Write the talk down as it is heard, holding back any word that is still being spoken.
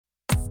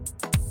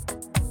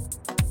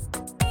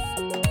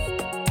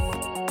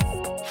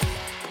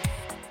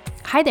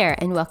Hi there,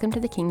 and welcome to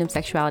the Kingdom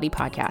Sexuality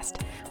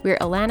Podcast. We're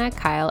Alana,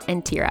 Kyle,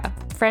 and Tira,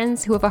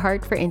 friends who have a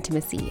heart for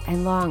intimacy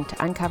and long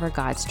to uncover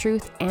God's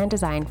truth and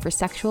design for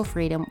sexual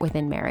freedom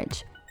within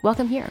marriage.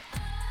 Welcome here.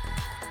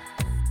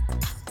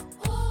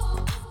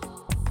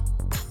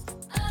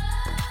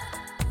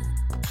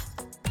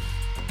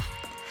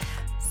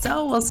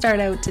 So we'll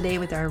start out today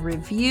with our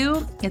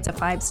review. It's a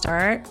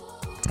 5-star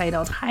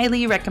titled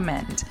Highly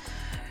Recommend.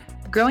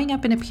 Growing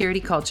up in a purity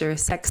culture,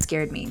 sex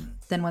scared me.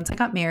 Then once I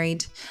got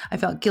married, I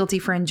felt guilty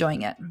for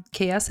enjoying it.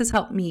 KS has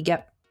helped me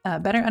get a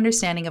better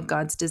understanding of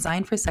God's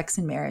design for sex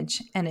and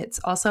marriage, and it's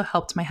also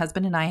helped my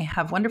husband and I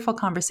have wonderful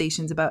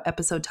conversations about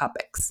episode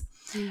topics.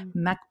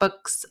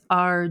 MacBooks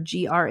are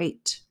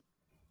GR8.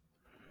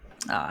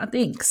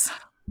 Thanks.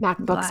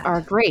 MacBooks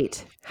are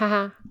great.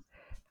 Haha.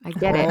 I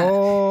get it.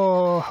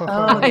 Oh,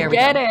 I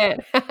get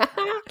it.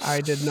 I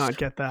did not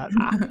get that.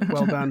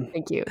 Well done.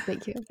 Thank you.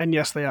 And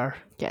yes, they are.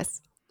 Yes.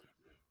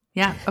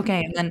 Yeah.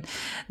 Okay. And then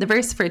the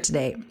verse for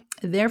today.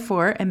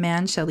 Therefore, a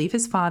man shall leave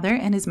his father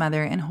and his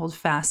mother and hold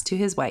fast to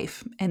his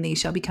wife, and they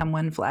shall become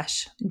one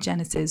flesh.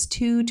 Genesis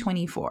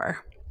 2:24.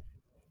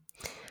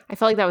 I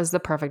felt like that was the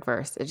perfect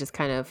verse. It just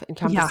kind of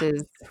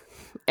encompasses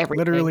everything.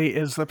 Literally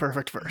is the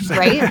perfect verse.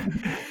 Right?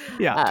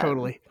 Yeah,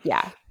 totally.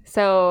 Yeah.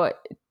 So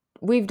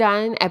we've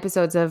done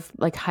episodes of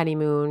like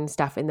honeymoon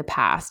stuff in the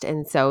past.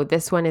 And so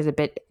this one is a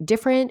bit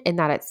different in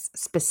that it's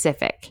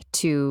specific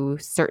to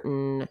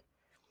certain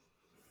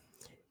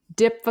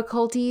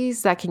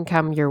difficulties that can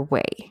come your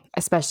way,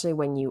 especially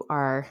when you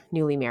are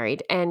newly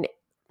married. And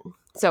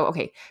so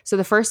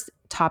the first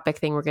topic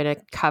thing we're going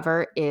to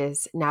cover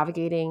is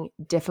navigating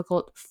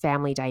difficult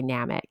family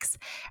dynamics.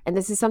 And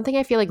this is something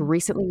I feel like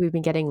recently we've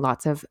been getting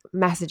lots of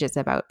messages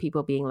about,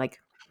 people being like,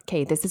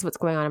 okay, this is what's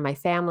going on in my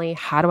family.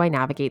 How do I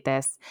navigate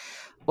this?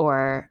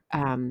 Or,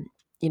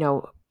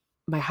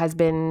 my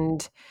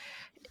husband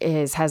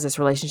has this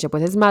relationship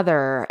with his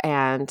mother,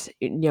 and,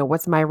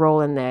 what's my role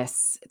in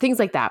this? Things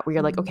like that, where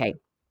you're like, okay,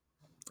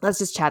 let's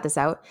just chat this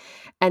out.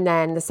 And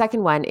then the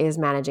second one is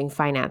managing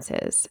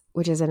finances,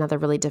 which is another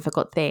really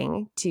difficult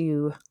thing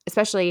to,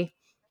 especially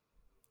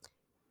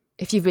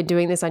if you've been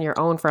doing this on your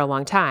own for a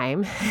long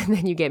time, and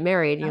then you get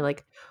married and you're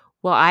like,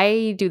 well,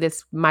 I do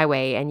this my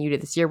way and you do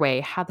this your way.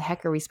 How the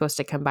heck are we supposed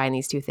to combine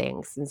these two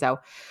things? And so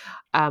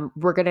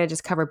we're going to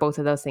just cover both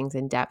of those things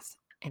in depth.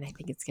 And I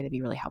think it's going to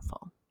be really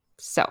helpful.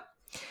 So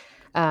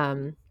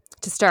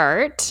to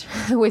start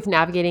with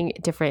navigating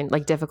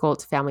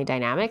difficult family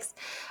dynamics,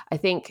 I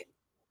think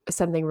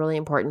something really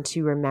important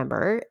to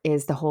remember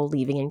is the whole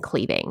leaving and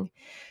cleaving.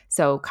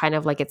 So kind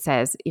of like it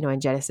says, in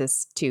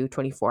Genesis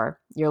 2:24,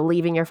 you're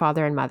leaving your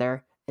father and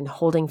mother and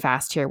holding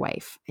fast to your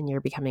wife, and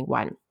you're becoming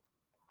one.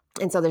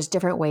 And so there's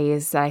different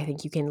ways that I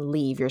think you can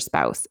leave your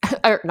spouse,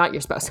 or not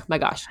your spouse. My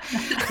gosh.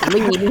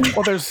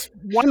 Well, there's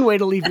one way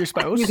to leave your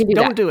spouse. You can do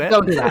Don't that. do it.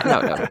 Don't do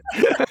that.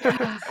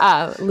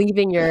 No.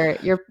 Leaving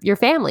your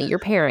family, your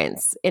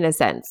parents, in a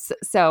sense.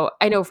 So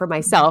I know for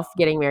myself,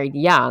 getting married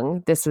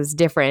young, this was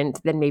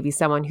different than maybe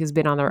someone who's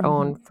been on their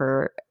own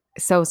for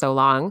so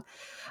long.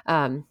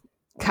 Kyle,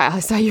 I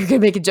saw you were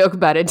going to make a joke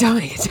about it. Don't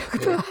make a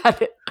joke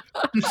about it.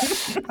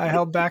 I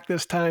held back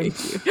this time.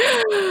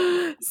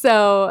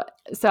 So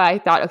I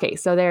thought, okay,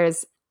 so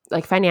there's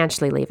like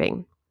financially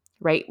leaving,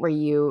 right? Where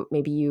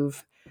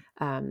you've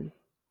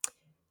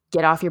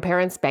get off your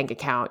parents' bank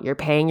account, you're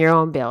paying your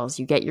own bills,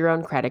 you get your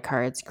own credit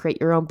cards, create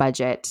your own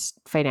budget,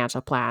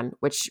 financial plan,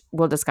 which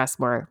we'll discuss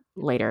more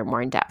later,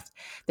 more in depth.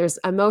 There's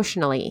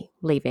emotionally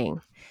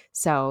leaving.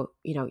 So,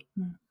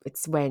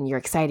 it's when you're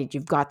excited,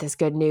 you've got this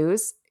good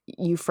news,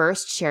 you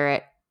first share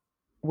it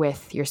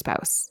with your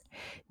spouse.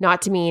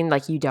 Not to mean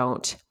like you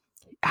don't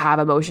have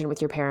emotion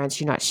with your parents,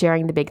 you're not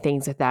sharing the big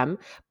things with them,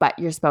 but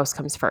your spouse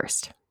comes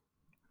first.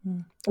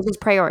 There's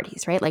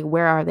priorities, right? Like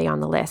where are they on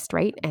the list,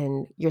 right?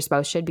 And your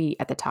spouse should be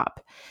at the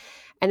top.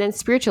 And then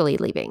spiritually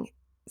leaving.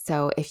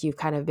 So if you've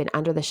kind of been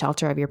under the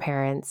shelter of your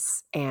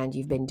parents and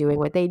you've been doing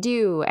what they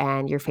do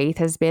and your faith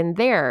has been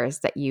theirs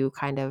that you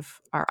kind of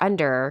are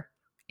under,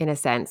 in a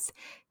sense,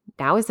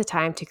 now is the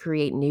time to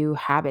create new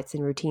habits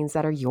and routines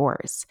that are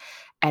yours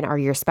and are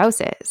your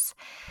spouse's.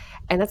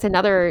 And that's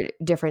another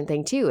different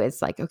thing too.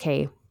 It's like,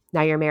 okay,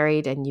 now you're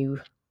married and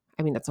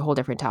that's a whole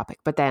different topic,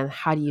 but then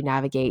how do you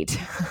navigate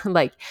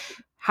like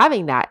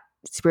having that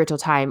spiritual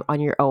time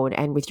on your own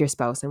and with your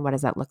spouse, and what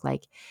does that look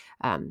like?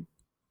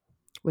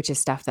 Which is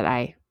stuff that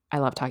I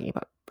love talking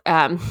about.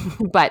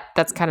 But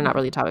that's kind of not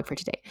really a topic for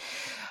today,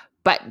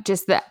 but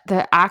just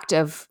the act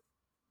of,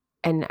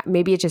 and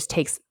maybe it just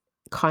takes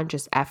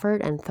conscious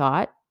effort and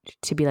thought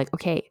to be like,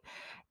 okay,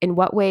 in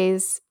what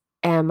ways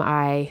am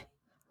I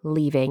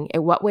leaving?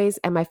 In what ways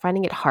am I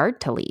finding it hard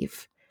to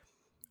leave?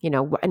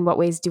 In what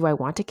ways do I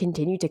want to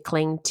continue to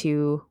cling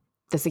to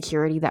the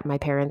security that my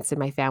parents and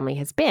my family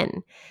has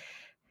been?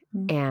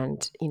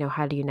 And,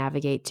 how do you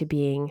navigate to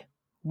being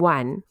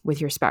one with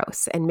your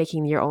spouse and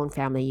making your own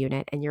family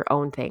unit and your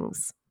own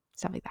things,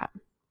 stuff like that.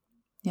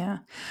 Yeah.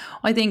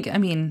 Well, I think,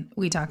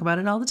 we talk about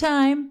it all the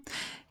time.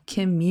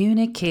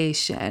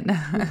 Communication.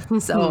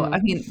 So,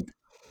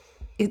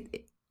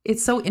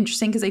 it's so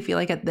interesting because I feel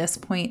like at this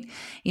point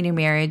in your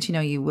marriage,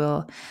 you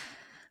will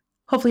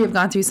hopefully have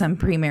gone through some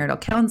premarital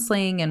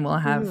counseling and will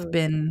have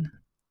been,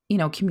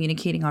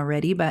 communicating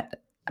already.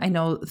 But I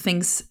know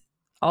things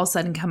all of a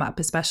sudden come up,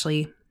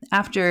 especially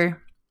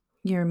after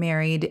you're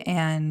married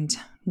and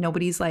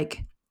nobody's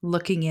like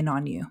looking in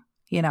on you,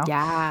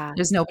 Yeah.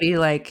 There's nobody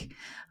like,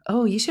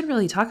 oh, you should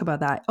really talk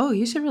about that. Oh,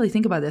 you should really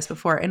think about this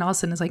before. And all of a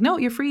sudden it's like, no,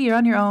 you're free. You're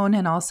on your own.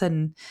 And all of a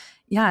sudden,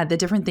 yeah, the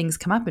different things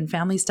come up and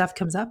family stuff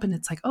comes up. And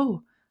it's like,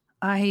 oh,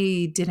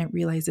 I didn't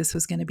realize this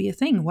was going to be a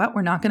thing. What?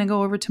 We're not going to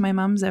go over to my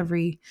mom's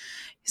every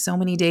so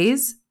many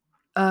days.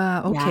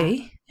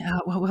 Okay.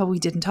 Well, we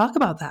didn't talk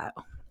about that.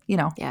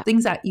 Yeah.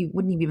 Things that you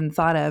wouldn't have even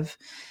thought of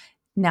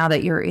now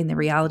that you're in the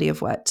reality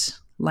of what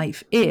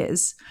life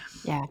is.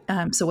 Yeah.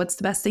 So what's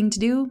the best thing to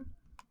do?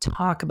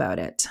 Talk about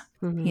it.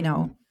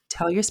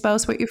 Tell your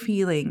spouse what you're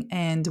feeling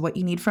and what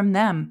you need from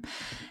them.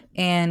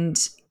 And,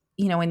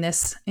 in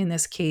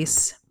this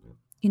case,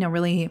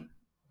 really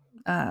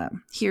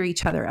hear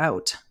each other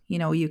out.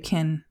 You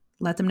can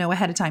let them know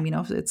ahead of time,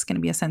 if it's going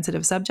to be a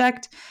sensitive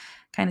subject,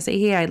 kind of say,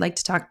 hey, I'd like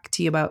to talk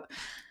to you about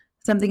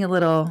something a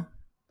little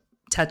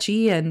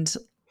touchy, and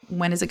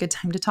when is a good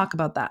time to talk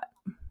about that?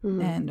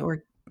 And,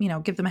 or,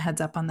 give them a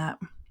heads up on that.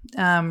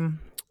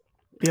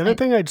 The other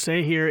thing I'd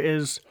say here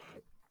is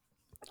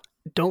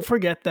don't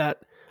forget that,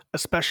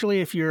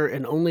 especially if you're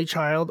an only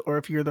child or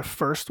if you're the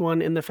first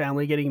one in the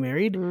family getting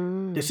married,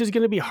 this is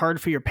going to be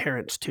hard for your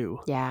parents too.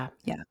 Yeah.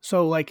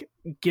 So like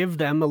give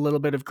them a little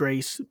bit of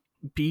grace,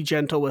 be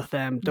gentle with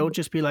them. Don't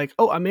just be like,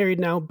 oh, I'm married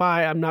now.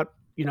 Bye. I'm not,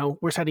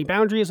 we're setting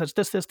boundaries. That's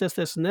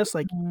this, and this.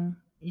 Like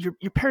your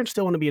parents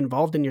still want to be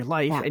involved in your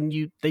life,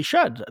 and they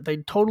should. They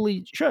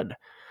totally should.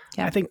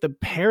 Yeah. I think the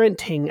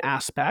parenting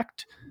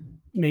aspect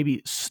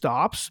maybe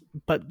stops,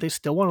 but they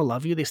still want to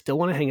love you. They still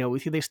want to hang out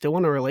with you. They still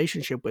want a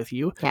relationship with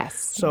you. Yes.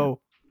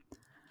 So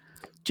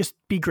just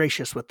be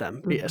gracious with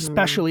them,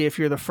 especially if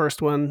you're the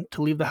first one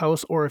to leave the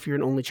house or if you're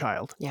an only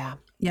child. Yeah.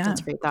 That's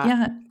a great thought.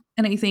 Yeah.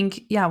 And I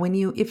think,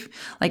 if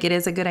like it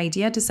is a good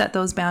idea to set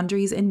those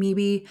boundaries, and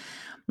maybe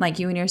like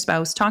you and your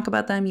spouse talk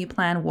about them, you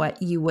plan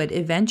what you would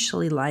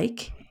eventually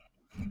like.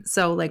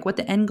 So like what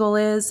the end goal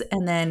is,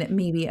 and then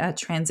maybe a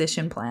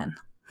transition plan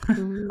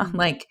on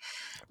like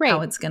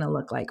how it's going to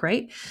look like.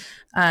 Right.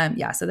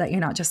 So that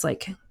you're not just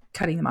like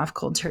cutting them off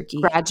cold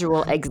turkey.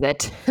 Gradual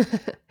exit.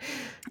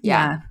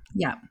 Yeah.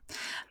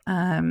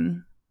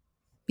 And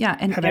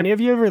have any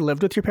of you ever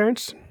lived with your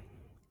parents?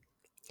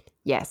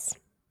 Yes.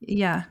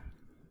 Yeah.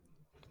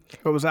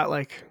 What was that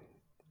like?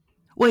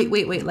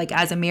 Wait. Like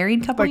as a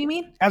married couple, you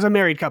mean? As a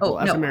married couple.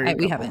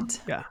 We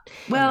haven't. Yeah.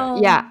 Well,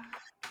 yeah.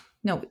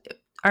 No,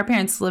 our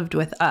parents lived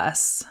with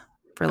us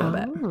for a little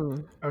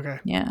bit. Okay.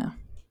 Yeah.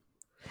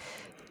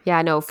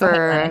 Yeah, no,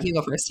 for you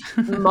go first.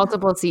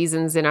 multiple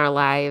seasons in our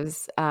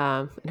lives,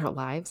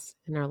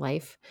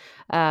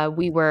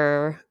 we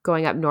were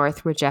going up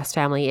north where Jeff's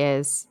family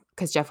is,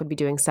 because Jeff would be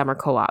doing summer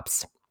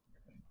co-ops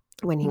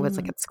when he was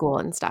like at school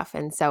and stuff.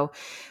 And so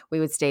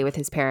we would stay with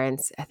his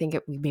parents. I think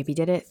we maybe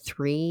did it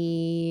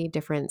 3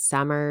 different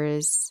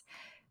summers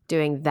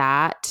doing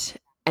that.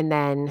 And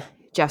then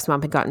Jeff's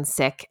mom had gotten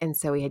sick. And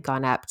so we had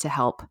gone up to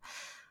help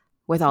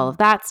with all of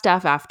that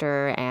stuff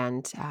after.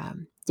 And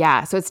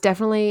so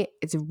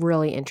it's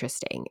really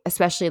interesting,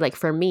 especially like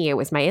for me, it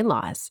was my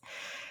in-laws,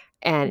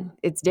 and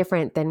it's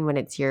different than when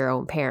it's your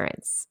own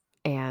parents.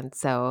 And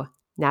so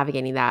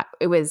navigating that,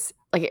 it was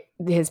like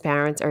his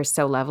parents are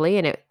so lovely,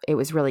 and it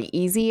was really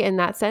easy in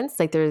that sense.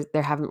 Like there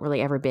haven't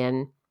really ever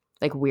been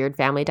like weird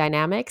family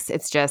dynamics.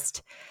 It's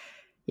just,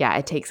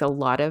 it takes a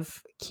lot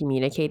of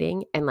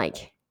communicating, and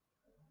like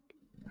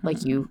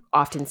you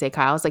often say,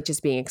 Kyle, is like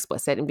just being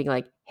explicit and being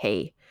like,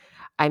 hey,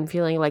 I'm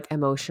feeling like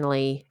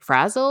emotionally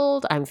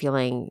frazzled. I'm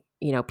feeling,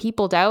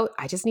 peopled out.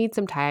 I just need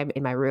some time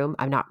in my room.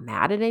 I'm not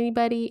mad at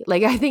anybody.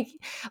 Like, I think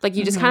like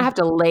you just kind of have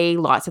to lay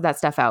lots of that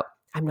stuff out.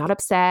 I'm not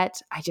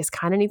upset. I just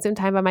kind of need some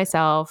time by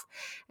myself,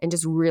 and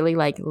just really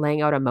like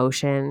laying out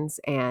emotions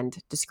and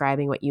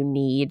describing what you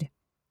need.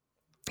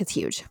 It's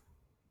huge.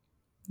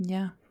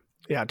 Yeah.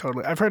 Yeah,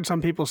 totally. I've heard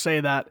some people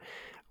say that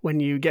when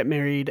you get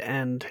married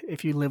and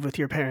if you live with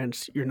your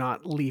parents, you're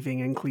not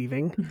leaving and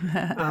cleaving.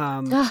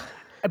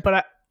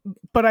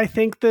 But I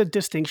think the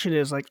distinction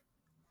is like,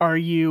 are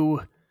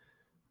you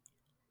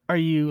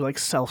like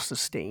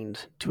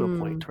self-sustained to a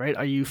point, right?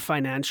 Are you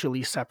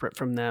financially separate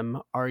from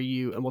them? Are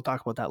you, and we'll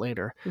talk about that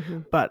later,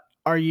 but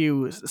are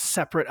you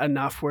separate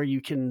enough where you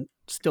can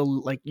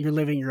still like, you're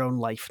living your own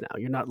life now.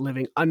 You're not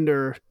living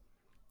under,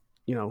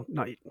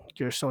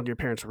 you're still under your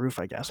parents' roof,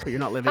 I guess, but you're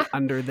not living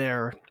under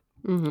their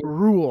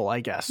rule, I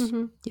guess.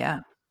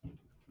 Yeah.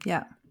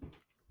 Yeah.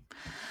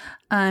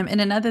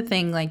 And another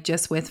thing, like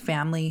just with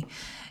family,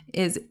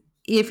 is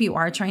if you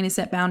are trying to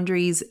set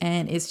boundaries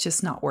and it's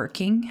just not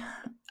working,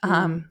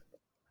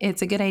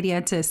 it's a good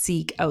idea to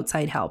seek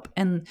outside help,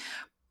 and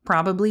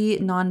probably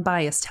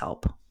non-biased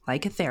help,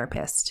 like a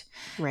therapist,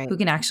 who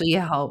can actually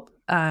help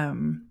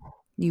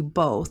you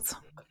both,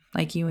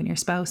 like you and your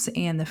spouse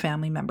and the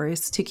family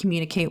members, to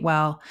communicate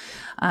well,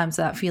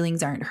 so that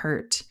feelings aren't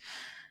hurt.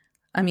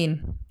 I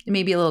mean, it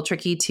may be a little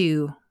tricky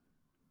to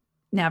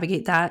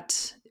navigate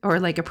that or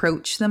like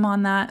approach them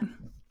on that.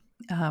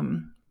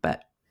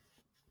 But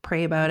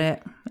pray about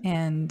it.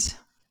 And,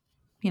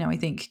 I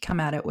think come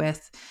at it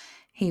with,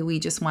 hey, we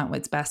just want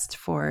what's best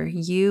for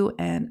you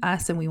and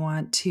us. And we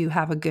want to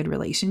have a good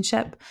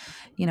relationship,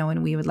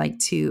 and we would like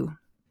to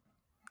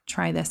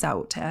try this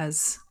out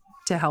as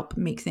to help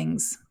make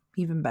things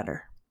even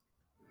better.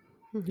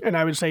 And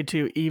I would say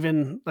too,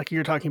 even like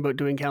you're talking about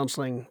doing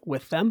counseling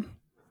with them.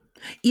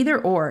 Either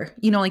or,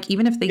 like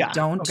even if they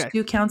don't okay.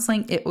 do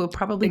counseling, it will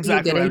probably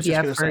Exactly be a what I good was just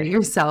idea gonna for say.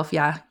 yourself.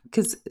 Yeah.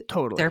 Because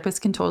Totally.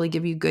 therapists can totally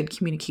give you good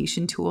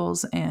communication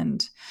tools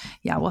and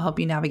will help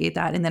you navigate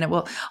that. And then it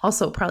will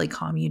also probably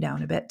calm you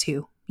down a bit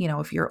too.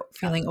 If you're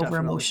feeling over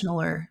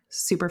emotional or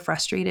super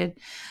frustrated,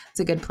 it's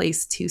a good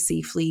place to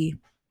safely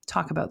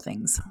talk about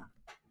things.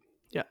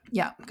 Yeah.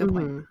 Yeah. Good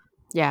point.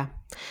 Yeah.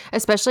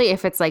 Especially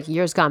if it's like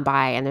years gone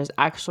by and there's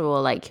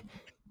actual like,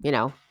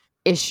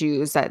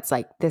 issues that's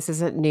like, this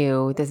isn't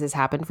new. This has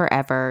happened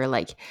forever.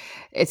 Like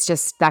it's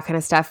just that kind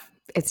of stuff.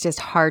 It's just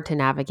hard to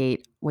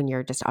navigate when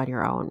you're just on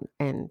your own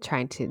and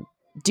trying to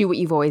do what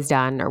you've always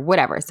done or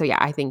whatever. So yeah,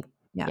 I think,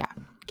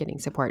 getting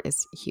support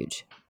is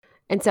huge.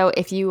 And so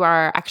if you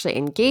are actually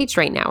engaged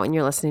right now and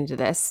you're listening to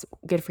this,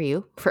 good for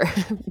you for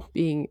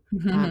being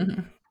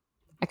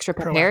extra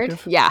prepared.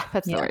 Proactive. Yeah,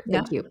 that's the word.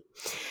 Thank you.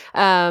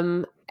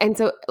 And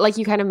so like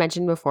you kind of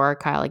mentioned before,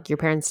 Kyle, like your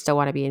parents still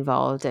want to be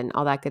involved and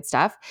all that good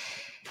stuff.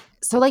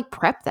 So like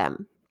prep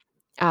them.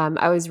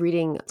 I was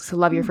reading, so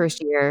Love Your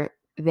First Year.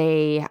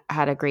 They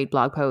had a great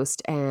blog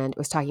post and it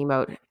was talking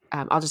about,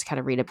 I'll just kind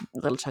of read a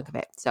little chunk of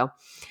it. So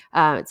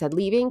it said,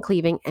 leaving,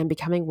 cleaving, and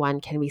becoming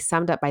one can be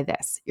summed up by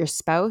this. Your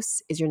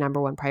spouse is your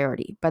number one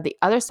priority. But the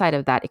other side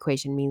of that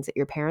equation means that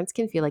your parents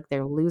can feel like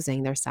they're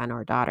losing their son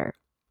or daughter.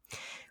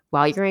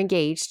 While you're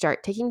engaged,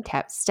 start taking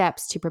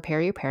steps to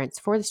prepare your parents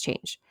for this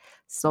change.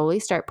 Slowly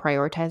start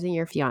prioritizing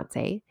your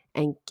fiance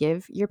and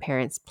give your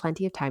parents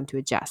plenty of time to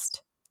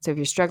adjust. So if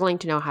you're struggling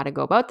to know how to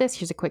go about this,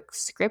 here's a quick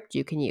script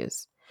you can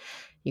use.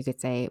 You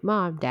could say,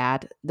 Mom,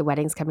 Dad, the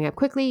wedding's coming up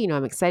quickly.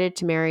 I'm excited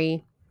to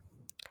marry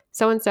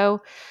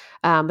so-and-so.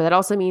 But that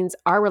also means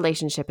our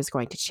relationship is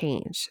going to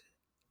change.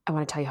 I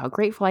want to tell you how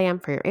grateful I am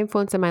for your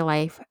influence in my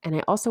life. And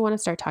I also want to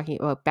start talking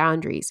about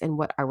boundaries and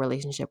what our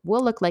relationship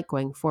will look like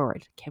going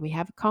forward. Can we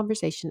have a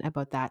conversation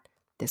about that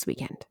this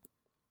weekend?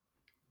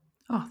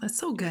 Oh, that's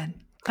so good.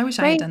 I wish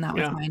I had done that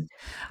with mine.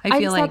 I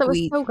feel just like thought that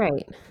was so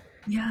great.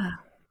 Yeah.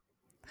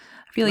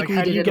 I feel like we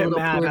how did do you it get a little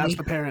mad poorly. as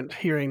the parent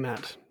hearing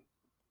that?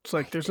 It's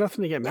like there's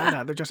nothing to get mad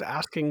at. They're just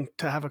asking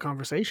to have a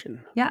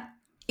conversation. Yeah.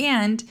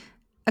 And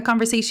a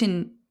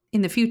conversation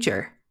in the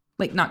future.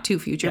 Like not too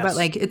future, but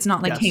like it's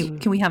not like, hey,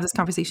 can we have this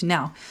conversation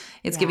now?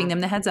 It's giving them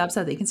the heads up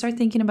so they can start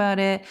thinking about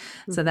it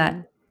so that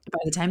by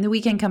the time the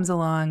weekend comes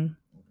along,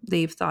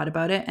 they've thought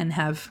about it and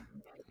have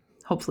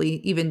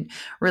hopefully even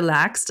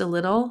relaxed a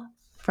little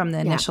from the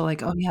initial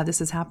like, oh yeah,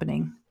 this is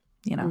happening.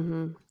 It's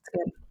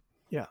good.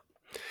 Yeah.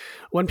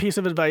 One piece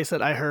of advice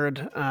that I heard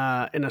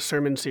in a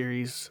sermon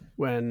series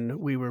when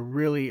we were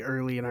really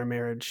early in our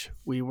marriage,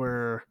 we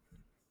were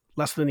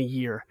less than a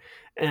year,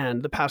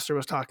 and the pastor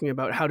was talking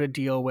about how to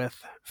deal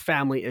with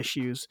family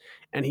issues.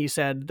 And he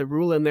said the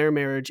rule in their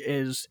marriage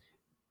is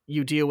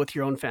you deal with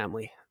your own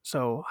family.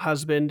 So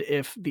husband,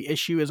 if the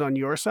issue is on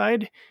your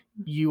side,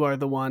 you are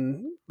the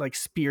one like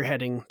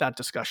spearheading that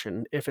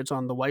discussion. If it's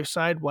on the wife's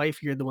side,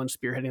 wife, you're the one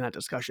spearheading that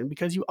discussion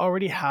because you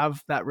already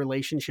have that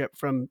relationship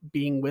from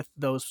being with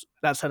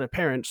that set of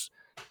parents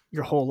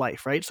your whole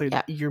life, right? So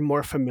you're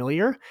more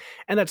familiar.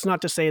 And that's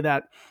not to say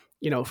that,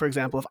 for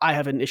example, if I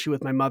have an issue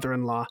with my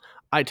mother-in-law,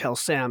 I tell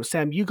Sam,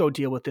 you go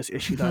deal with this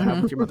issue that I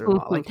have with your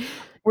mother-in-law. Like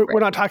we're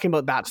not talking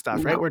about that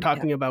stuff, right? We're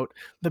talking about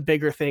the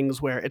bigger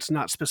things where it's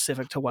not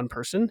specific to one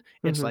person.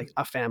 It's like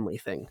a family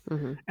thing.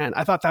 And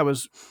I thought that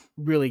was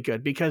really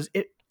good because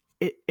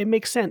it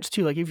makes sense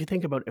too. Like if you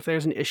think about if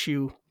there's an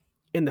issue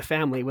in the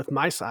family with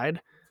my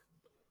side,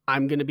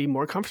 I'm going to be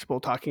more comfortable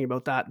talking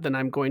about that than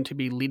I'm going to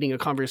be leading a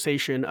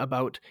conversation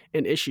about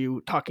an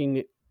issue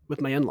talking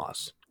with my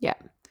in-laws. Yeah.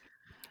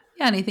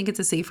 Yeah. And I think it's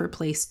a safer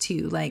place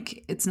too.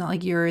 Like, it's not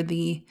like you're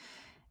the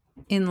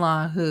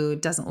in-law who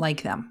doesn't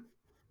like them,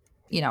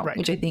 right.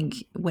 Which I think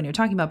when you're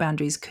talking about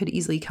boundaries could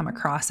easily come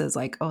across as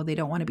like, oh, they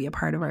don't want to be a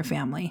part of our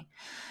family,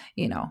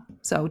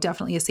 so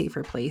definitely a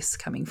safer place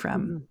coming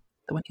from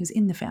the one who's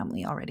in the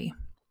family already.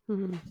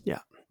 Yeah.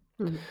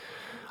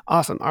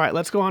 Awesome. All right,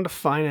 let's go on to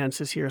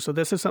finances here. So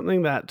this is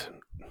something that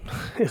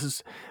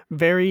is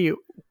very,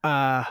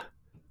 what's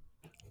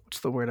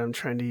the word I'm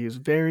trying to use?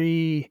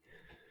 Very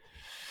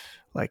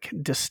like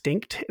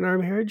distinct in our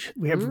marriage.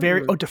 We have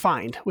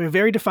defined. We have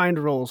very defined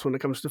roles when it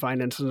comes to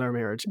finances in our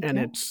marriage. Okay.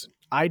 And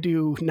I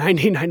do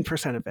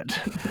 99% of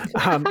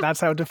it. That's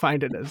how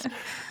defined it is.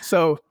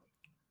 So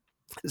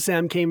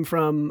Sam came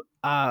from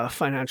a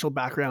financial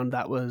background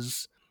that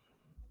was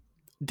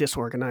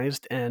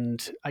disorganized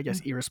and I guess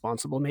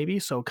irresponsible maybe.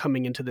 So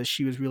coming into this,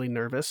 she was really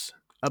nervous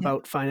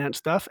about finance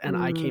stuff. And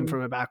I came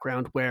from a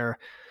background where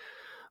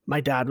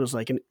my dad was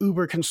like an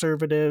uber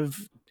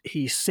conservative,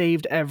 he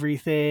saved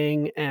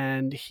everything,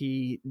 and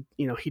he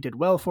did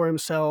well for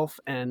himself,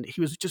 and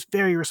he was just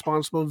very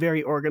responsible,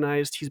 very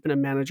organized. He's been a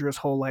manager his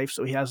whole life,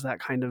 so he has that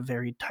kind of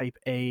very type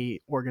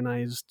A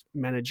organized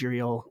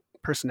managerial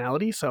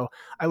personality. So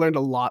I learned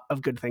a lot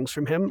of good things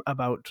from him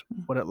about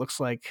what it looks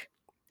like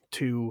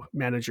to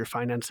manage your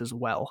finances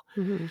well.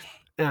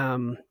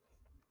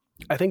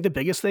 I think the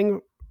biggest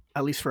thing,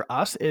 at least for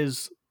us,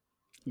 is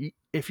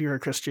if you're a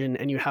Christian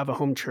and you have a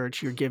home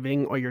church, you're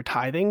giving or you're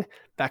tithing,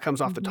 that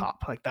comes off the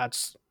top. Like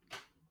that's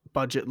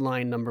budget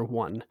line number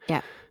one.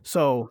 Yeah.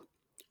 So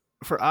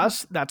for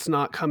us, that's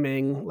not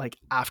coming like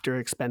after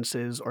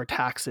expenses or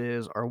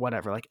taxes or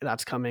whatever. Like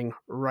that's coming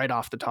right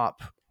off the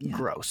top,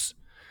 gross.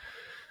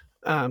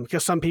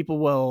 Because some people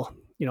will,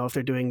 if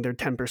they're doing their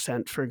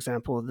 10%, for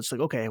example, it's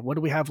like, okay, what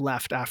do we have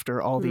left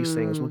after all these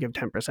things? We'll give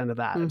 10% of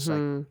that. It's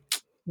like,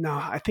 no,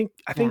 I think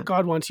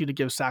God wants you to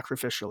give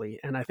sacrificially,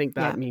 and I think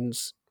that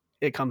means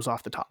it comes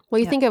off the top. Well,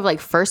 you think of like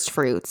first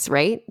fruits,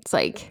 right? It's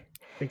like,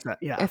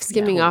 if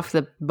skimming off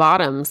the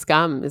bottom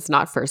scum is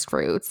not first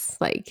fruits,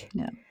 like,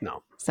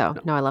 no. So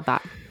no, I love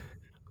that.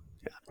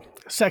 Yeah.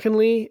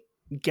 Secondly,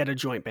 get a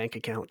joint bank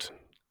account.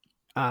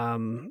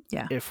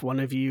 If one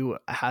of you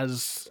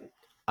has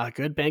a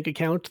good bank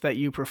account that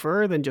you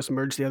prefer, then just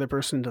merge the other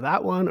person into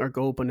that one or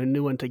go open a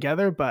new one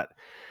together. But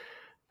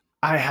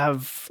I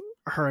have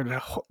heard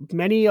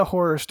many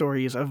horror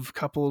stories of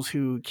couples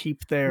who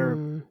keep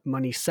their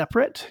money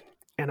separate.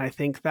 And I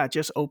think that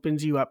just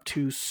opens you up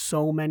to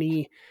so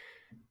many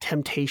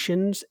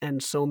temptations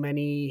and so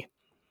many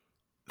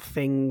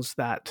things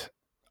that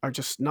are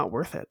just not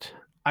worth it.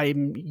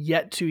 I'm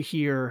yet to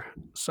hear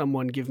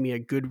someone give me a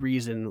good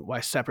reason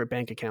why separate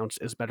bank accounts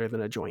is better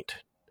than a joint.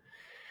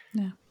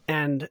 Yeah.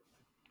 And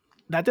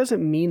that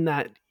doesn't mean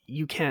that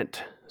you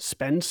can't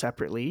spend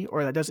separately,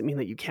 or that doesn't mean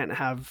that you can't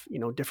have,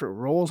 different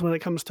roles when it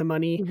comes to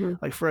money.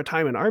 Like for a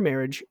time in our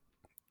marriage,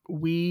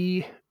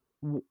 we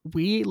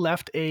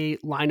left a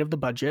line of the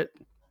budget.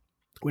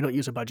 We don't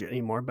use a budget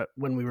anymore, but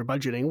when we were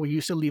budgeting, we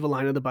used to leave a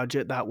line of the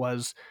budget that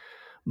was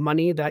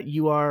money that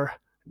you are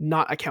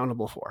not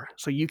accountable for.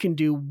 So you can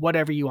do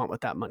whatever you want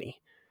with that money.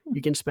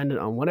 You can spend it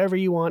on whatever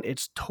you want.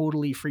 It's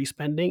totally free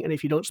spending. And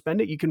if you don't spend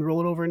it, you can roll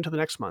it over into the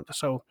next month.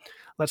 So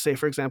let's say,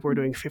 for example, we're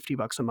doing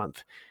 $50 a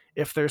month.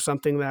 If there's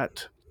something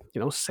that,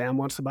 Sam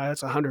wants to buy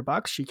that's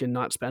 $100, she can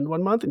not spend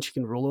 1 month and she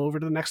can roll over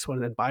to the next one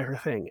and then buy her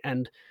thing.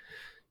 And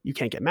you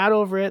can't get mad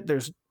over it.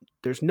 There's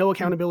no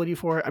accountability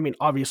for it. I mean,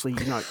 obviously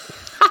you're not,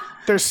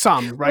 there's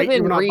some, right?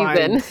 You're not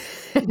buying.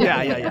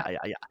 Yeah.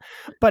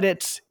 But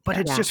it's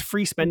just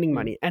free spending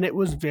money. And it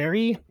was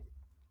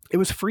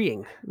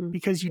freeing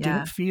because you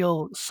didn't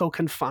feel so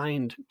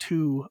confined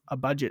to a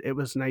budget. It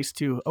was nice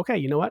to, okay,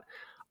 you know what?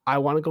 I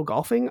want to go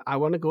golfing. I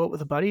want to go out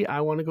with a buddy.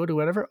 I want to go do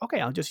whatever.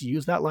 Okay, I'll just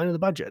use that line of the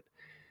budget.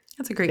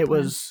 That's a great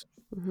plan.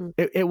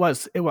 It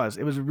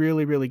was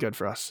really, really good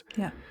for us.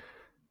 Yeah.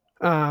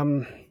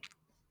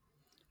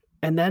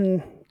 And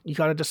then you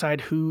got to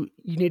decide who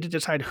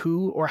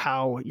or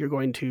how you're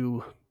going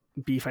to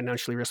be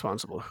financially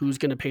responsible. Who's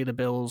going to pay the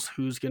bills?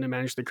 Who's going to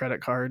manage the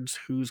credit cards?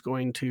 Who's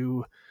going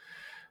to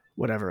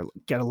whatever,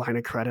 get a line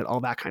of credit, all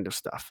that kind of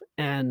stuff.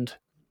 And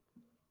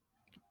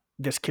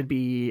this could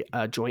be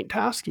a joint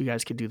task. You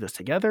guys could do this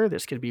together.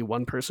 This could be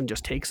one person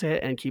just takes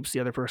it and keeps the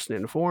other person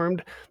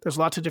informed. There's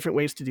lots of different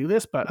ways to do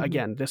this, but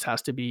again, this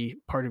has to be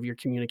part of your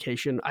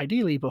communication,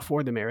 ideally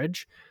before the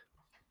marriage,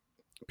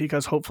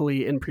 because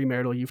hopefully in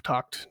premarital, you've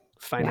talked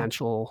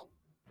financial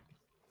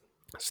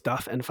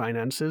stuff and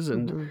finances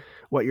and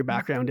what your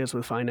background is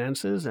with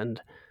finances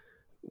and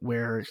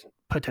where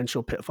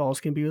potential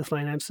pitfalls can be with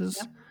finances.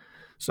 Yep.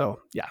 So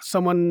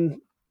someone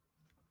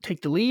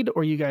take the lead,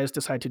 or you guys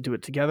decide to do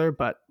it together,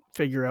 but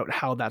figure out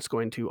how that's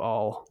going to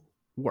all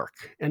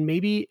work. And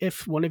maybe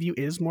if one of you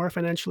is more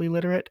financially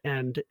literate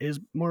and is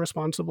more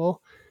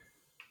responsible,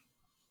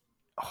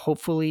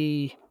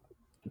 hopefully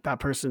that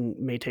person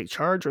may take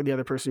charge, or the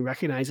other person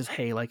recognizes,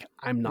 hey, like,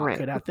 I'm not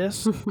good at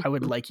this. I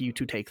would like you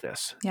to take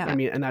this. Yeah. I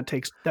mean, and that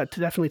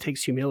definitely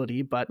takes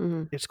humility, but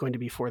it's going to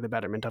be for the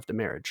betterment of the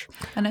marriage.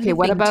 And okay,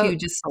 what about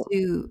just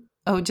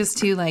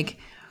to like,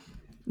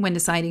 when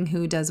deciding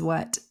who does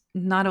what,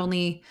 not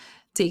only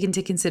take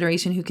into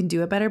consideration who can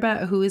do it better,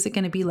 but who is it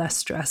going to be less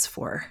stress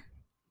for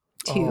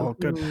too. Oh,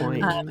 good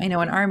point. I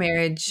know in our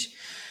marriage,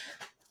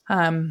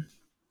 I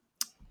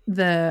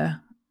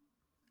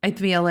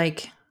feel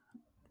like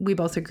we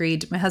both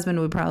agreed my husband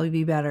would probably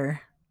be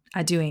better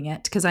at doing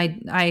it, because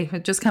I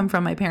had just come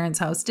from my parents'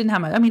 house, didn't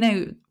have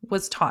I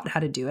was taught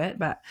how to do it,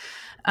 but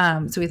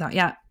so we thought,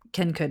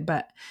 Ken could,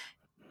 but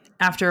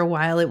after a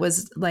while it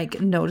was like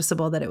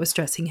noticeable that it was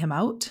stressing him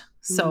out.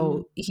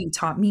 So he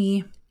taught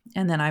me,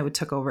 and then I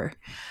took over.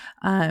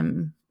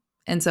 And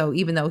so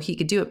even though he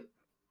could do it,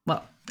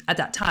 well, at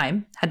that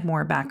time had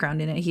more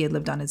background in it, he had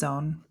lived on his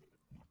own.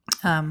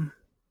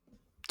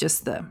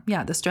 Just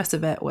the stress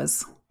of it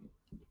was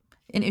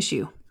an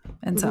issue.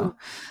 And so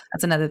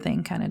that's another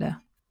thing kind of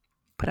to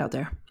put out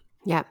there.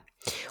 Yeah.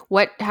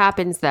 What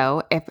happens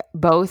though, if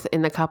both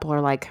in the couple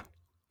are like,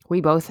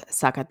 we both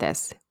suck at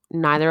this,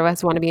 Neither of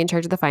us want to be in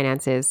charge of the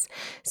finances.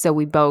 So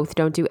we both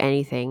don't do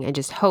anything and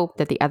just hope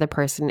that the other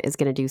person is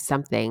going to do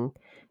something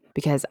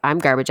because I'm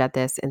garbage at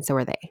this and so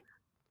are they.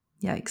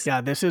 Yikes.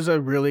 Yeah, this is a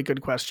really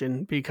good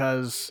question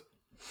because,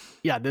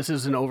 yeah, this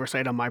is an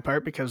oversight on my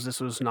part because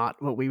this was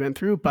not what we went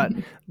through. But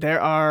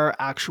there are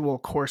actual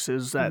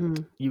courses that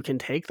you can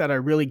take that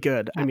are really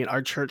good. Yeah. I mean,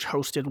 our church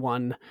hosted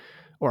one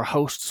or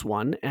hosts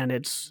one, and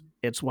it's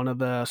one of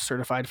the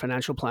certified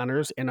financial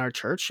planners in our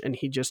church, and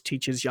he just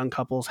teaches young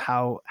couples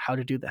how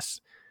to do this.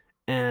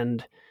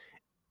 And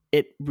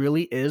it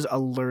really is a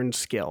learned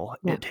skill.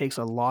 Yeah. It takes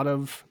a lot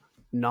of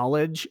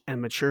knowledge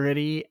and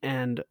maturity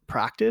and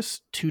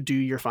practice to do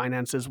your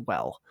finances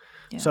well.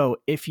 Yeah. So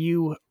if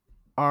you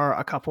are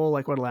a couple,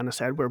 like what Alana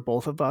said, where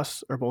both of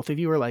us or both of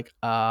you are like,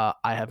 I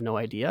have no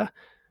idea,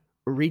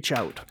 reach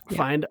out,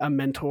 find a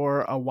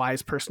mentor, a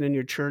wise person in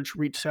your church,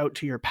 reach out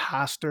to your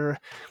pastor,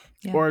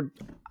 or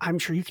I'm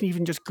sure you can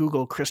even just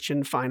Google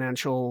Christian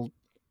financial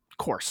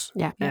course.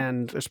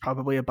 And there's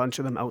probably a bunch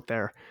of them out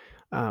there.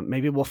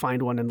 Maybe we'll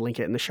find one and link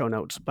it in the show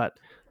notes, but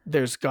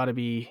there's got to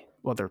be,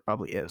 well, there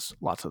probably is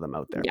lots of them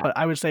out there. But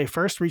I would say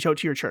first reach out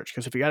to your church,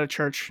 because if you got a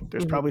church,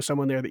 there's probably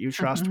someone there that you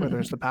trust, whether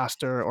it's the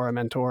pastor or a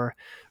mentor,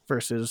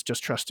 versus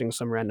just trusting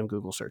some random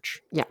Google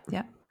search.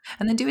 Yeah.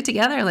 And then do it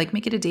together, like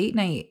make it a date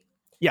night.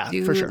 Yeah,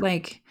 for sure.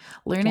 Like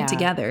learn it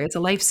together. It's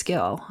a life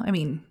skill. I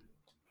mean,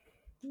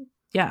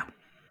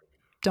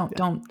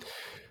 don't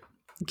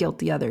guilt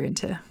the other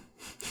into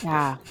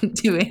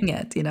doing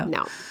it, you know?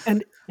 No.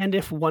 And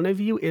if one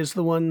of you is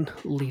the one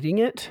leading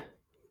it,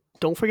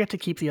 don't forget to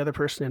keep the other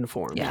person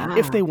informed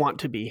if they want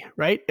to be,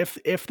 right?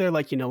 If they're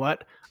like, you know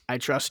what, I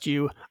trust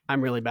you,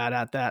 I'm really bad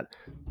at that,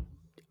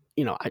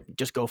 you know, I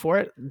just go for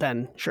it,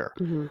 then sure.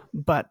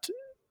 But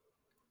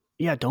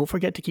yeah, don't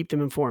forget to keep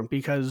them informed,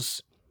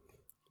 because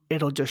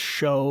it'll just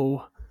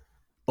show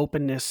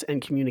openness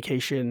and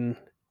communication,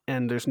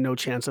 and there's no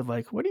chance of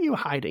like, what are you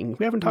hiding?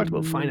 We haven't talked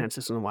about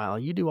finances in a while.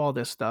 You do all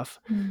this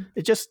stuff.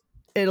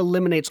 It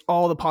eliminates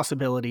all the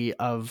possibility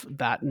of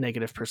that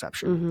negative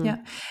perception.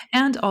 Yeah.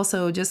 And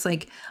also just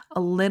like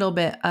a little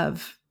bit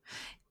of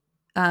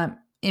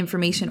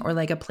information, or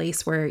like a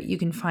place where you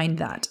can find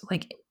that.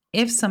 Like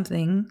if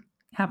something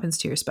happens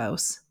to your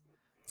spouse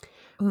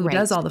who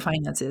does all the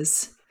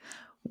finances,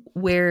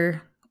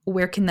 where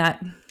can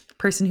that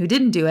person who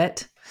didn't do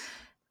it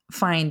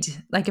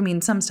find, like, I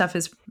mean, some stuff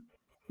is,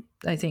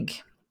 I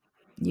think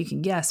you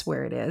can guess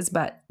where it is,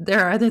 but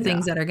there are other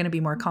things that are going to be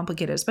more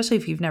complicated, especially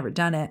if you've never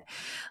done it.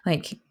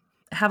 Like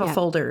have a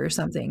folder or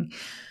something,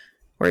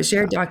 or a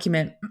shared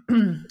document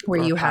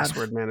where or you a have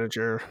password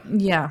manager.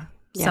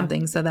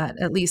 Something, so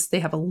that at least they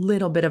have a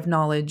little bit of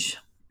knowledge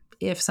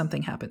if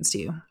something happens to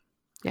you.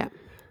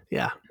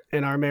 Yeah.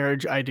 In our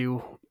marriage, I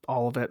do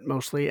all of it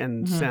mostly.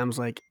 And Sam's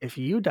like, if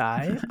you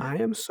die, I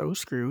am so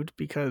screwed,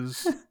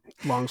 because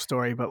long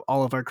story, but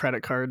all of our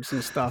credit cards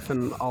and stuff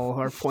and all of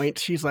our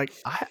points, she's like,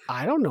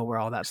 I don't know where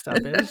all that stuff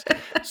is.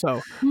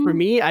 So for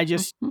me, I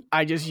just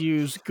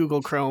use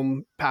Google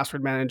Chrome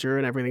password manager,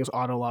 and everything's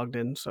auto logged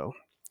in. So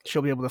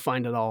she'll be able to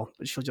find it all,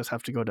 but she'll just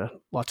have to go to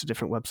lots of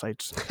different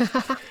websites.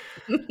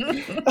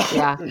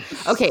 Yeah.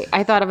 Okay.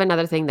 I thought of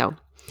another thing though.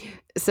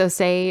 So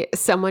say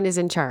someone is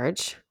in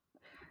charge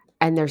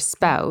and their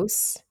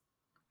spouse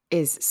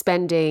is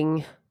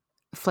spending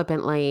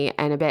flippantly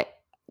and a bit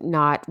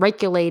not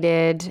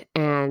regulated,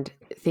 and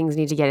things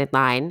need to get in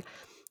line.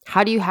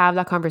 How do you have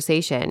that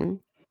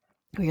conversation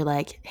where you're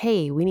like,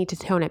 hey, we need to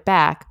tone it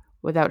back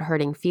without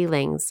hurting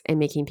feelings and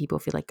making people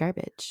feel like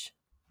garbage?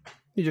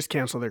 You just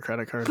cancel their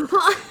credit card.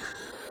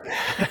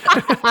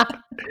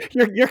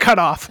 You're cut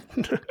off.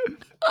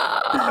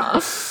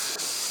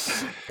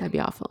 That'd be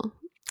awful.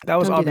 That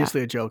was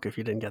obviously a joke if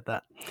you didn't get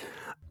that.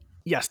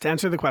 Yes, to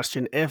answer the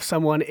question, if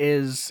someone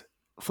is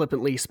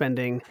flippantly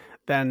spending,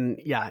 then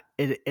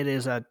it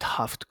is a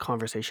tough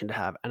conversation to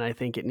have. And I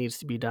think it needs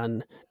to be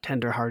done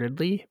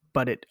tenderheartedly,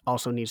 but it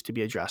also needs to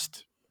be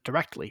addressed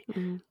directly.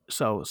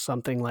 So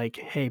something like,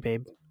 hey,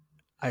 babe,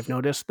 I've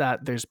noticed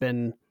that there's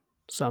been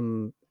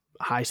some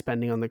high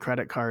spending on the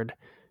credit card,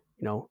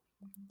 you know,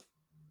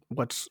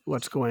 what's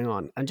going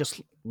on, and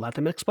just let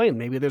them explain.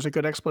 Maybe there's a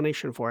good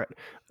explanation for it.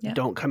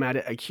 Don't come at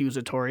it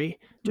accusatory.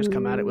 Just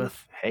come at it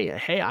with, hey,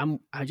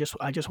 I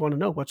just want to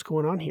know what's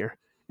going on here.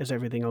 Is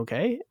everything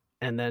okay?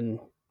 And then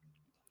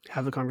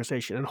have the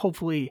conversation. And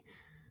hopefully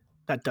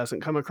that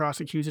doesn't come across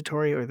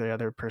accusatory, or the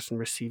other person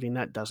receiving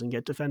that doesn't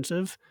get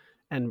defensive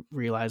and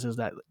realizes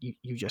that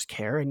you just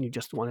care and you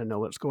just want to know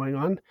what's going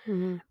on.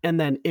 And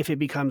then if it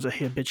becomes a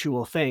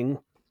habitual thing,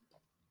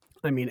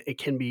 I mean, it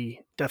can be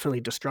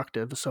definitely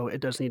destructive. So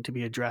it does need to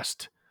be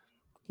addressed,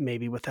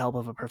 maybe with the help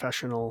of a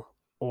professional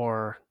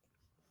or,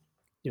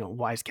 you know,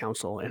 wise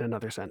counsel in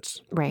another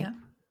sense. Right.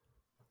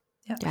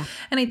 Yeah.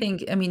 And I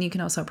think, I mean, you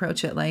can also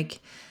approach it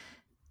like,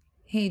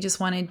 hey,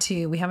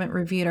 we haven't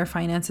reviewed our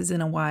finances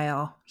in a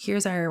while.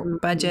 Here's our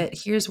budget.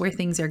 Here's where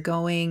things are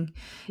going.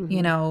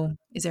 You know,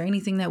 is there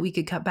anything that we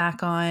could cut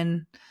back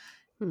on?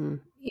 You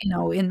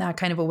know, in that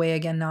kind of a way,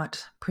 again,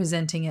 not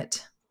presenting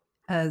it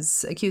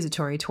as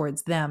accusatory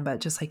towards them,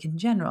 but just like in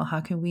general, how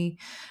can we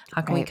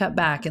Right. cut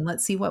back, and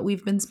let's see what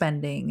we've been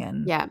spending,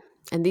 and Yeah.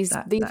 And these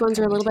that ones are kind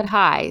a of little bit routine.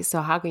 high.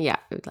 So how can, yeah.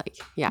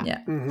 Mm-hmm.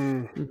 Yeah.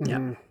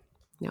 Mm-hmm.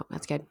 No,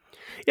 that's good.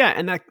 Yeah,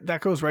 and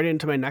that goes right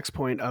into my next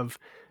point of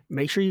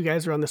make sure you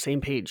guys are on the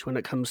same page when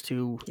it comes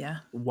to Yeah.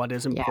 what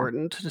is Yeah.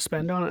 important to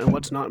spend on and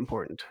what's not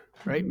important,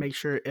 right? Mhm. Make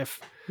sure if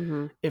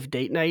Mm-hmm.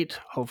 date night,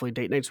 hopefully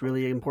date night's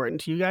really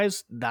important to you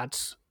guys,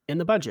 that's in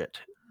the budget.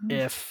 Mhm.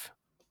 If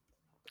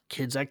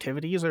kids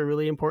activities are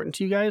really important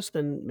to you guys,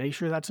 then make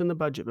sure that's in the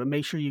budget, but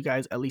make sure you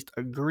guys at least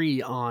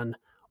agree on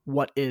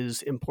what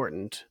is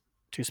important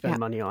to spend Yeah.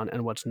 money on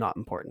and what's not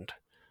important.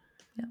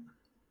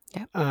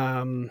 Yeah.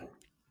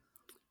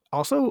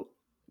 Also,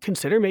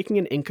 consider making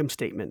an income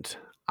statement.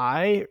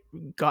 I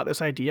got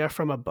this idea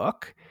from a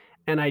book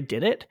and I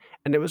did it,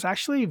 and it was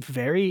actually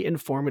very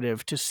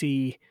informative to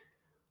see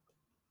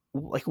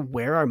like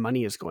where our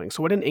money is going.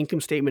 So what an income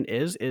statement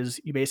is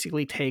you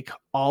basically take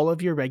all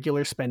of your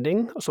regular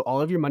spending, so all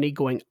of your money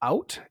going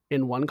out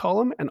in one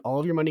column and all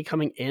of your money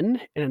coming in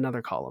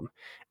another column.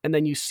 And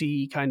then you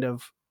see kind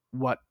of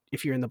what,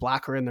 if you're in the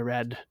black or in the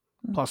red,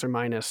 plus or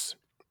minus,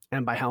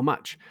 and by how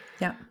much.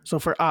 Yeah. So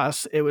for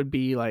us, it would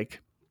be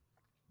like,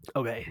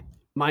 okay,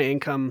 my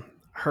income,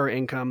 her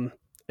income,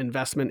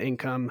 investment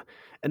income,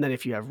 and then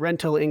if you have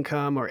rental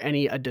income or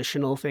any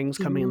additional things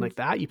coming in Mhm. like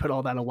that, you put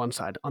all that on one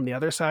side. On the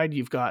other side,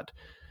 you've got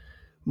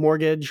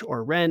mortgage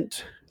or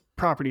rent,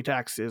 property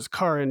taxes,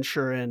 car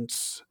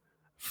insurance,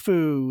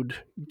 food,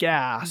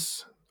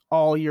 gas,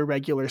 all your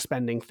regular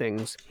spending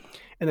things.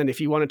 And then if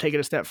you want to take it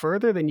a step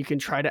further, then you can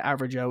try to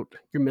average out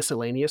your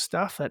miscellaneous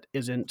stuff that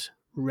isn't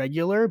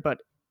regular,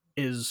 but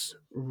is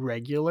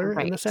regular in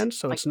the Right. sense.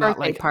 So Like it's not birthday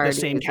like the same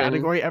parties and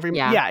category every month.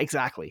 yeah. Yeah,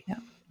 exactly. Yeah.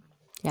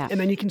 Yeah. And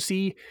then you can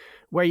see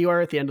where you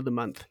are at the end of the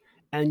month.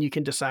 And you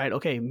can decide,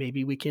 okay,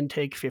 maybe we can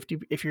take 50,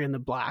 if you're in the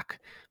black,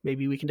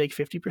 maybe we can take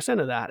 50%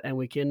 of that and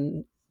we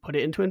can put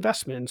it into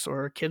investments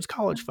or a kid's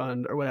college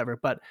fund or whatever.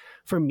 But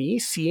for me,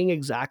 seeing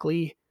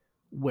exactly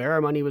where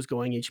our money was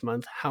going each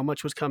month, how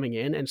much was coming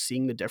in, and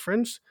seeing the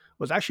difference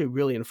was actually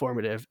really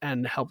informative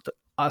and helped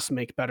us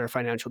make better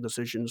financial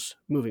decisions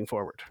moving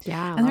forward.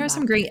 Yeah. I And there love are that.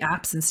 some great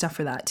apps and stuff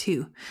for that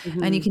too.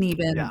 And you Mhm. can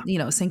even,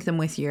 Yeah. sync them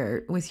with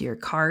your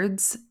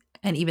cards,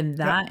 and even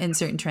that in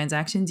certain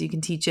transactions, you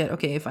can teach it,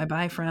 okay, if I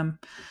buy from,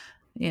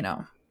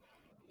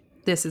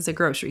 this is a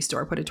grocery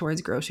store, put it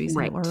towards groceries,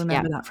 and it will Right.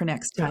 remember that for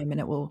next Yeah. time, and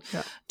it will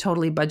Yeah.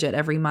 totally budget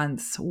every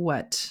month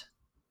what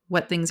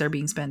things are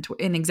being spent,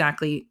 and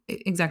exactly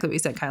what you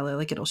said, Kyla,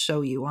 like it'll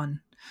show you on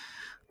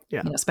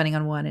Yeah. spending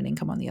on one and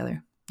income on the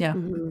other. Yeah.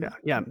 Mhm. Yeah.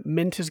 Yeah.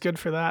 Mint is good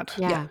for that.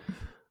 Yeah.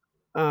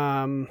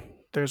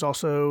 There's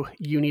also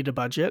You Need a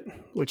Budget,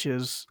 which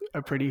is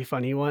a pretty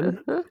funny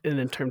one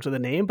in terms of the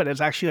name, but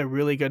it's actually a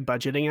really good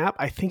budgeting app.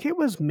 I think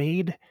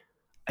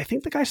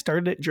the guy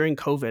started it during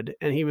COVID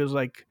and he was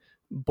like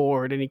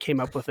bored and he came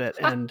up with it,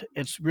 and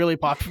it's really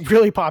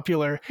really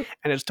popular,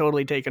 and it's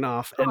totally taken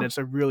off, and it's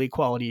a really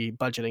quality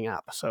budgeting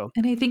app. So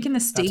And I think in the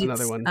that's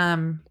another States,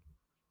 one.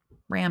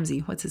 Ramsey,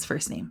 what's his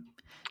first name?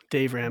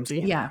 Dave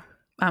Ramsey. Yeah.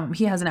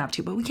 He has an app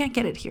too, but we can't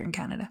get it here in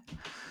Canada.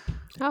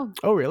 Oh,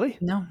 Oh, really?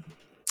 No,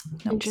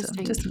 so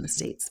interesting. just in the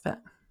States, but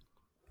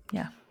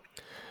yeah.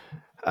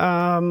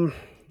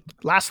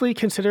 Lastly,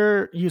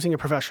 consider using a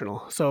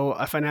professional. So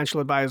a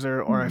financial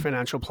advisor or a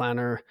financial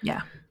planner.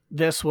 Yeah.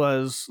 This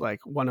was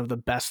like one of the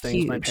best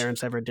things my Huge.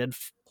 parents ever did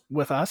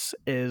with us.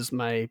 Is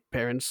my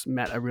parents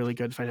met a really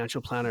good financial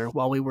planner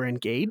while we were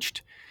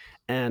engaged,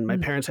 and my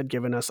parents had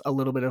given us a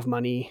little bit of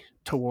money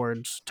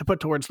to put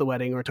towards the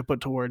wedding or to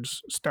put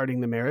towards starting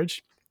the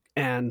marriage.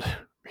 And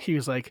he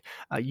was like,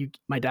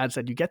 my dad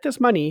said, you get this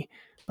money,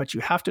 but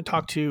you have to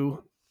talk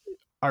to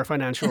our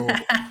financial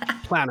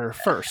planner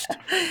first.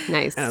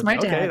 Nice. And I was Smart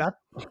like, okay, dad.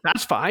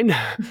 that's fine.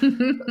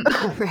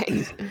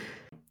 Right.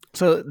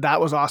 So that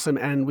was awesome.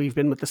 And we've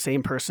been with the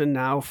same person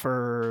now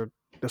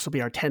this will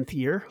be our 10th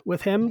year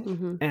with him.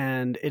 Mhm.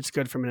 And it's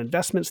good from an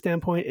investment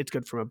standpoint. It's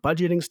good from a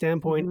budgeting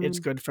standpoint. Mhm. It's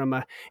good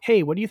from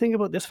hey, what do you think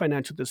about this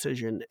financial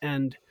decision?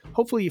 And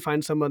hopefully you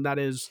find someone that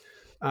is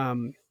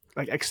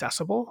like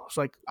accessible.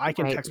 So like I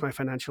can Right. text my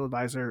financial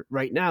advisor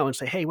right now and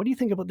say, hey, what do you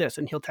think about this?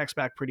 And he'll text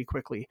back pretty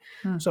quickly.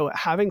 Hmm. So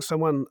having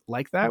someone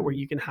like that where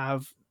you can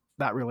have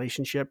that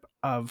relationship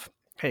of,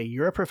 hey,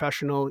 you're a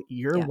professional,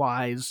 you're Yeah.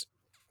 wise.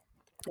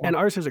 And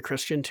ours is a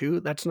Christian too.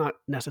 That's not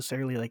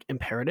necessarily like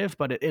imperative,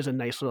 but it is a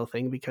nice little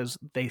thing because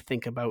they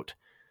think about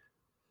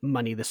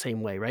money the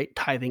same way, right?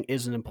 Tithing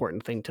is an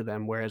important thing to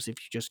them. Whereas if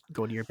you just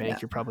go to your bank, Yeah.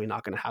 you're probably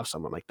not going to have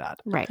someone like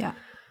that. Right. Yeah.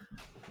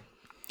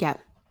 Yeah.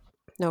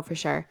 No, for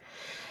sure.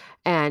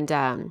 And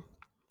I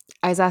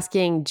was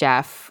asking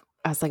Jeff,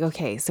 I was like,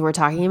 okay, so we're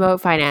talking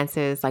about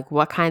finances. Like,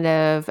 what kind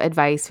of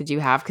advice would you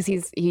have? Because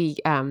he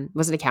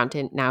was an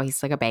accountant. Now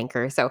he's like a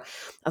banker. So I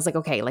was like,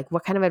 okay, like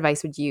what kind of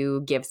advice would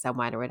you give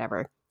someone or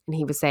whatever? And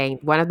he was saying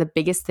one of the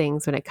biggest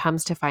things when it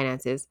comes to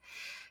finances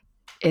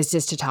is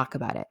just to talk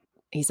about it.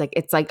 He's like,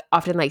 it's like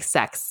often like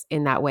sex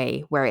in that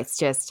way where it's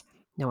just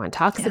no one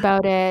talks Yeah.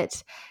 about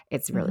it.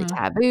 It's really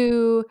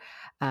taboo.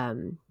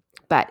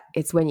 But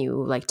it's when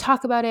you like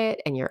talk about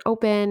it and you're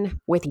open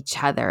with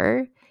each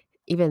other,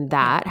 even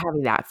that,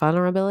 having that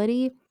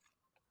vulnerability,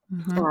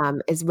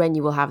 is when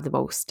you will have the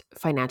most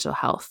financial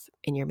health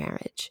in your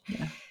marriage.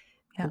 Yeah.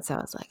 And so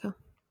I was like, oh,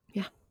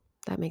 yeah,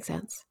 that makes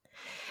sense.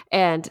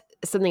 And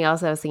something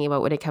else I was thinking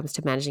about when it comes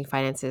to managing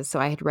finances. So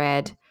I had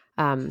read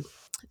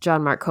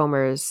John Mark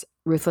Comer's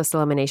Ruthless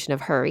Elimination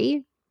of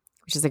Hurry,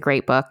 which is a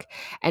great book.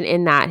 And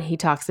in that, he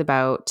talks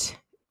about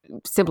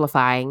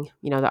simplifying,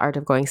 the art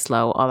of going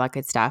slow, all that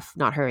good stuff,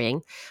 not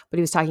hurrying. But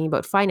he was talking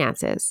about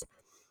finances.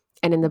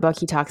 And in the book,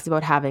 he talks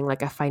about having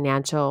like a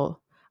financial,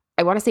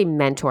 I want to say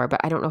mentor, but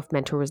I don't know if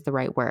mentor was the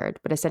right word,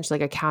 but essentially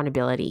like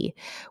accountability,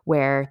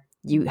 where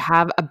you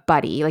have a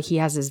buddy, like he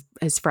has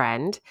his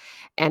friend,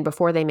 and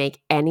before they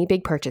make any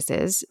big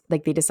purchases,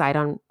 like they decide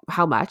on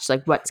how much,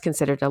 like what's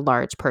considered a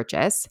large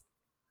purchase.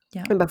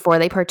 Yeah. And before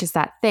they purchase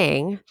that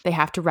thing, they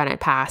have to run it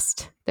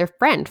past their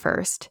friend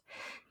first.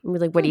 And be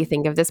like, what do you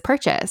think of this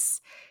purchase?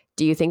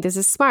 Do you think this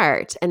is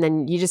smart? And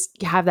then you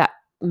just have that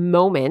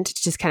moment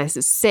to just kind of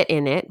sit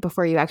in it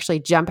before you actually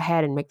jump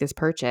ahead and make this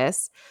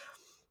purchase.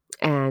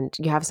 And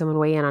you have someone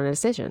weigh in on a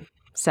decision.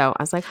 So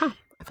I was like, I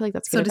feel like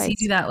that's good So advice. does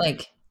he do that?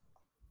 Like,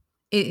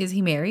 is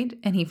he married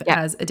and he Yep.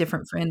 has a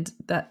different friend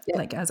that Yep.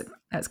 like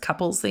as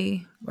couples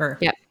or?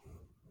 Yep.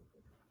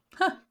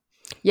 Huh.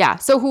 Yeah.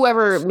 So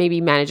whoever maybe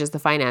manages the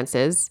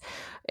finances,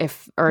 you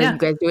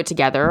guys do it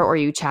together or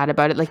you chat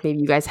about it, like maybe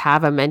you guys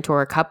have a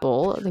mentor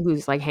couple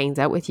who's like hangs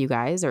out with you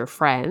guys or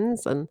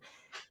friends, and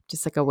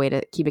just like a way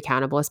to keep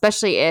accountable,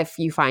 especially if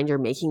you find you're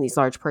making these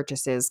large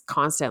purchases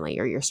constantly,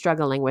 or you're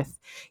struggling with,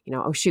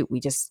 oh shoot,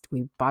 we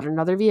bought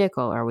another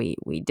vehicle, or we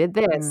did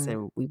this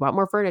and we bought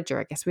more furniture.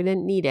 I guess we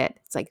didn't need it.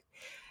 It's like,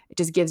 it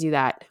just gives you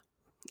that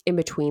in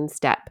between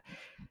step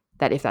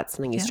that if that's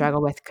something you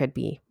struggle with could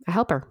be a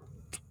helper.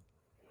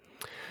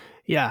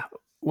 Yeah.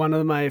 One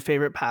of my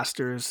favorite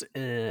pastors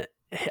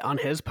on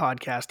his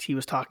podcast, he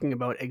was talking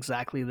about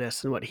exactly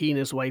this. And what he and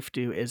his wife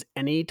do is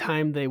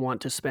anytime they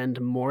want to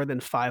spend more than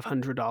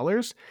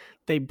 $500,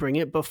 they bring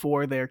it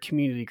before their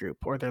community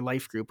group or their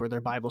life group or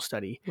their Bible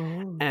study.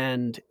 Oh.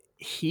 And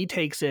he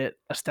takes it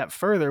a step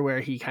further where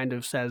he kind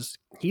of says,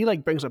 he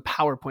like brings a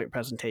PowerPoint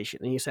presentation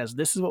and he says,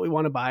 this is what we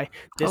want to buy.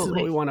 This is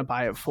what we want to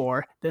buy it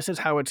for. This is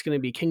how it's going to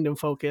be kingdom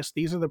focused.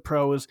 These are the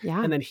pros.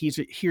 Yeah. And then here's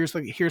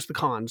the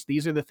cons.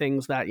 These are the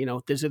things that,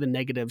 these are the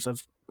negatives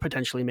of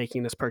potentially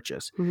making this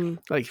purchase. Mm-hmm.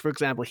 Like, for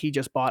example, he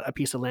just bought a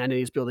piece of land and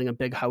he's building a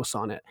big house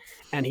on it.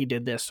 And he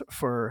did this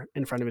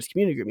in front of his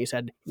community group. He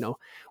said,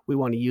 we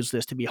want to use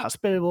this to be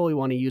hospitable. We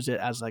want to use it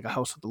as like a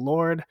house of the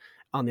Lord.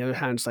 On the other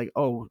hand, it's like,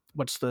 oh,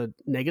 what's the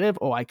negative?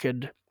 Oh, I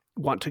could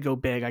want to go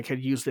big. I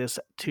could use this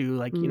to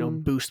like,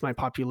 boost my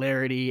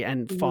popularity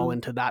and fall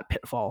into that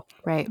pitfall.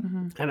 Right.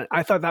 And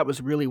I thought that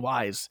was really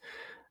wise.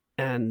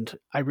 And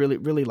I really,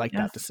 really liked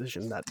that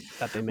decision that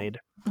they made.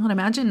 Well,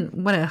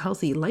 imagine what a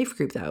healthy life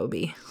group that would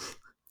be.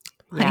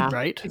 Yeah.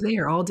 Right. If they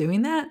are all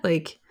doing that,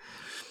 like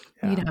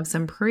you'd have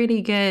some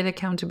pretty good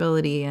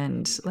accountability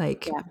and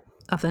like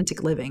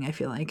authentic living, I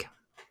feel like.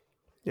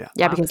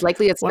 Yeah. Because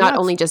likely it's not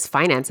only just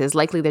finances.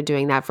 Likely they're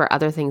doing that for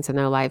other things in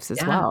their lives as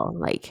well.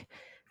 Like,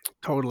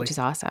 totally. which is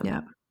awesome.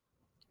 Yeah.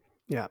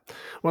 Yeah.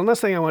 One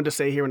last thing I wanted to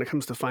say here when it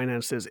comes to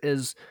finances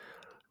is,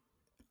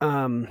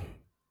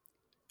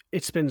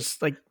 it's been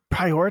like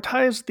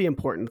prioritize the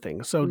important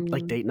things. So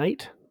like date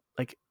night,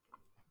 like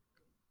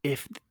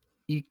if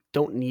you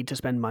don't need to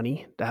spend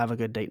money to have a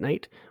good date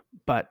night,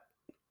 but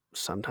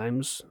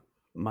sometimes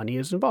money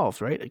is involved,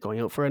 right? Like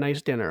going out for a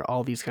nice dinner,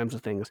 all these kinds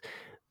of things.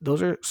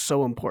 Those are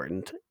so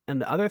important. And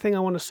the other thing I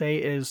want to say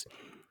is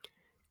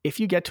if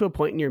you get to a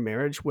point in your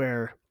marriage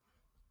where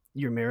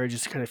your marriage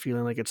is kind of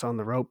feeling like it's on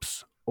the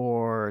ropes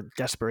or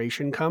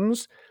desperation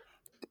comes,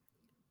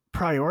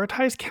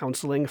 prioritize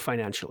counseling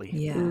financially.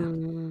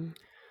 Yeah.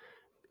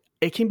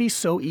 It can be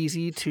so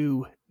easy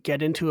to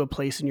get into a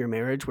place in your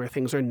marriage where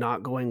things are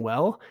not going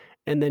well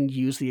and then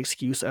use the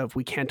excuse of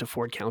we can't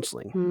afford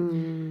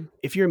counseling.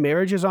 If your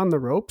marriage is on the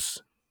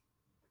ropes,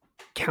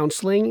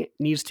 counseling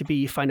needs to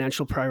be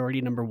financial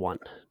priority number one.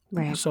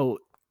 Right. So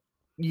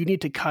you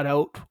need to cut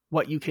out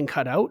what you can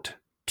cut out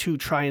to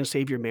try and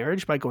save your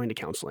marriage by going to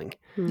counseling.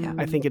 Yeah.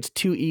 I think it's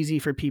too easy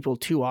for people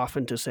too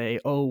often to say,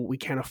 oh, we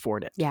can't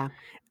afford it. Yeah.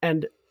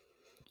 And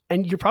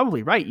you're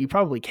probably right. You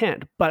probably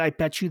can't. But I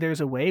bet you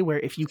there's a way where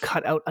if you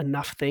cut out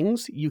enough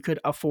things, you could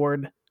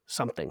afford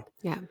something.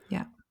 Yeah.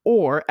 Yeah.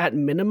 Or at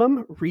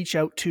minimum, reach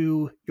out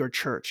to your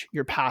church,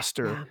 your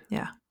pastor,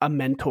 a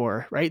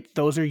mentor, right?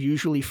 Those are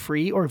usually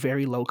free or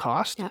very low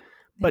cost. Yeah.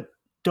 But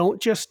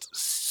don't just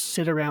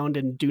sit around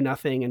and do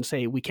nothing and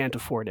say, we can't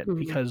afford it,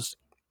 because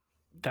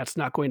that's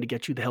not going to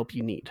get you the help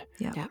you need.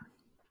 Yeah.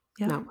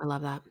 No, I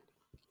love that.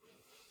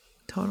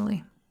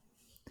 Totally.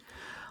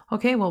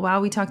 Okay. Well,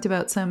 wow. We talked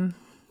about some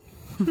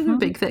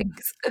big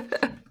things.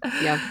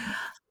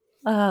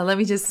 Let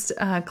me just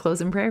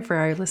close in prayer for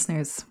our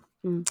listeners.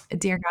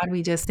 Dear God,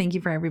 we just thank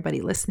you for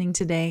everybody listening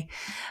today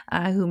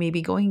who may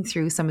be going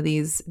through some of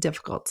these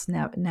difficult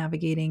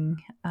navigating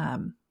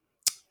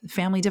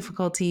family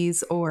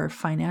difficulties or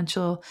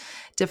financial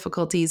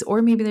difficulties,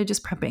 or maybe they're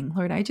just prepping.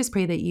 Lord, I just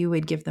pray that you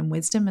would give them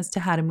wisdom as to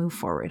how to move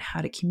forward,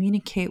 how to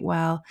communicate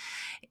well,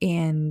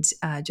 and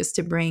just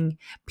to bring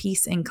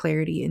peace and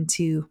clarity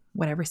into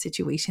whatever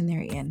situation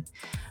they're in.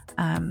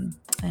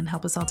 And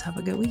help us all to have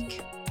a good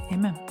week.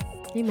 Amen.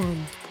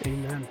 Amen.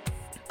 Amen.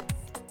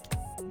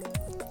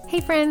 Hey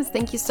friends,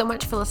 thank you so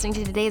much for listening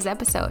to today's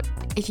episode.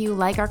 If you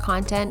like our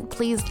content,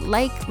 please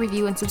like,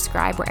 review, and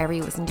subscribe wherever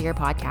you listen to your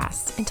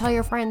podcasts, and tell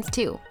your friends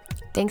too.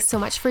 Thanks so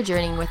much for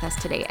journeying with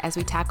us today as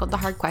we tackled the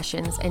hard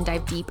questions and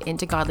dive deep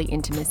into godly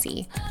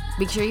intimacy.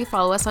 Make sure you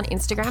follow us on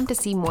Instagram to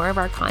see more of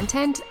our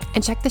content,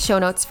 and check the show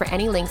notes for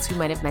any links we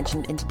might have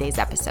mentioned in today's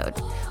episode.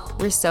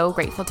 We're so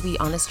grateful to be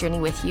on this journey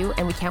with you,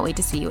 and we can't wait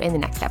to see you in the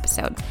next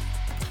episode.